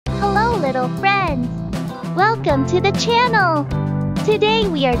little friends! Welcome to the channel! Today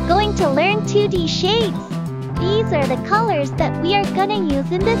we are going to learn 2D shapes. These are the colors that we are gonna use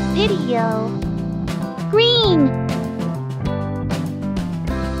in this video. Green,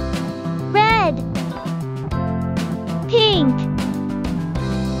 red, pink,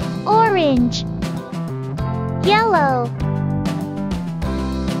 orange, yellow,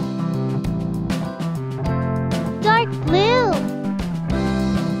 dark blue,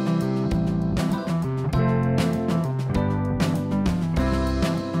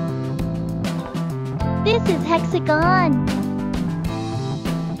 this is hexagon.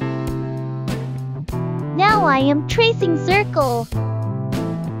 Now I am tracing circle.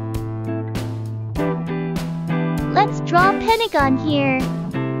 Let's draw pentagon here.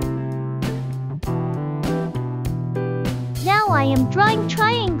 Now I am drawing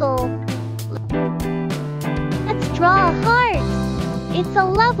triangle. Let's draw a heart. It's a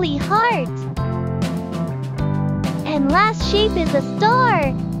lovely heart. And last shape is a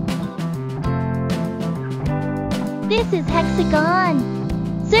star. This is hexagon,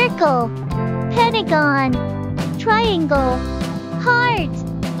 circle, pentagon, triangle, heart,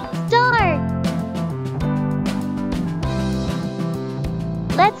 star.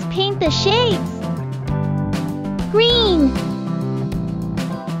 Let's paint the shapes. Green,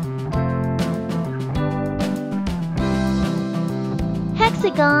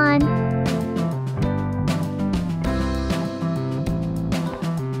 hexagon,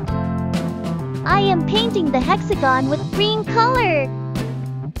 I am painting the hexagon with green color.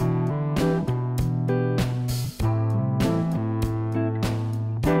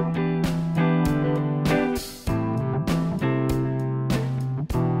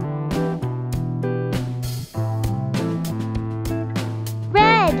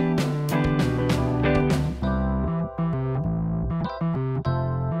 Red,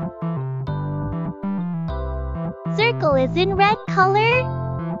 circle is in red color.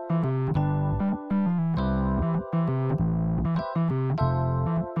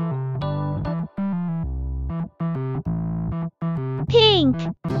 Pink,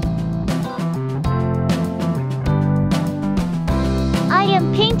 I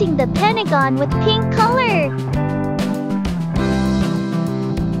am painting the pentagon with pink color.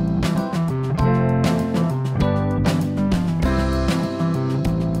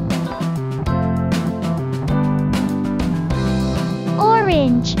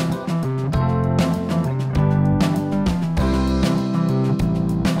 Orange,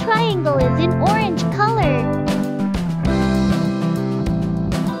 triangle is in orange color.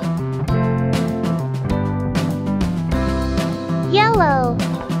 Yellow,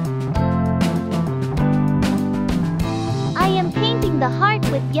 I am painting the heart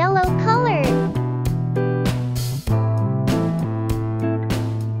with yellow color.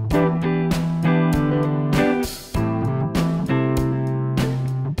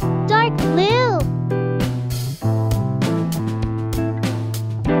 Dark blue,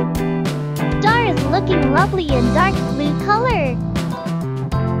 star is looking lovely in dark blue color.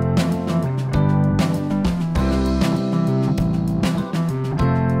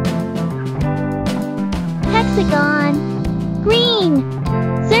 Hexagon, green,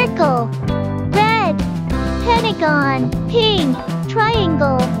 circle, red, pentagon, pink,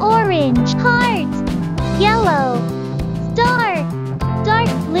 triangle, orange, heart, yellow, star, dark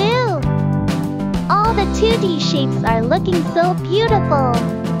blue. All the 2D shapes are looking so beautiful.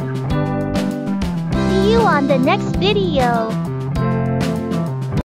 See you on the next video.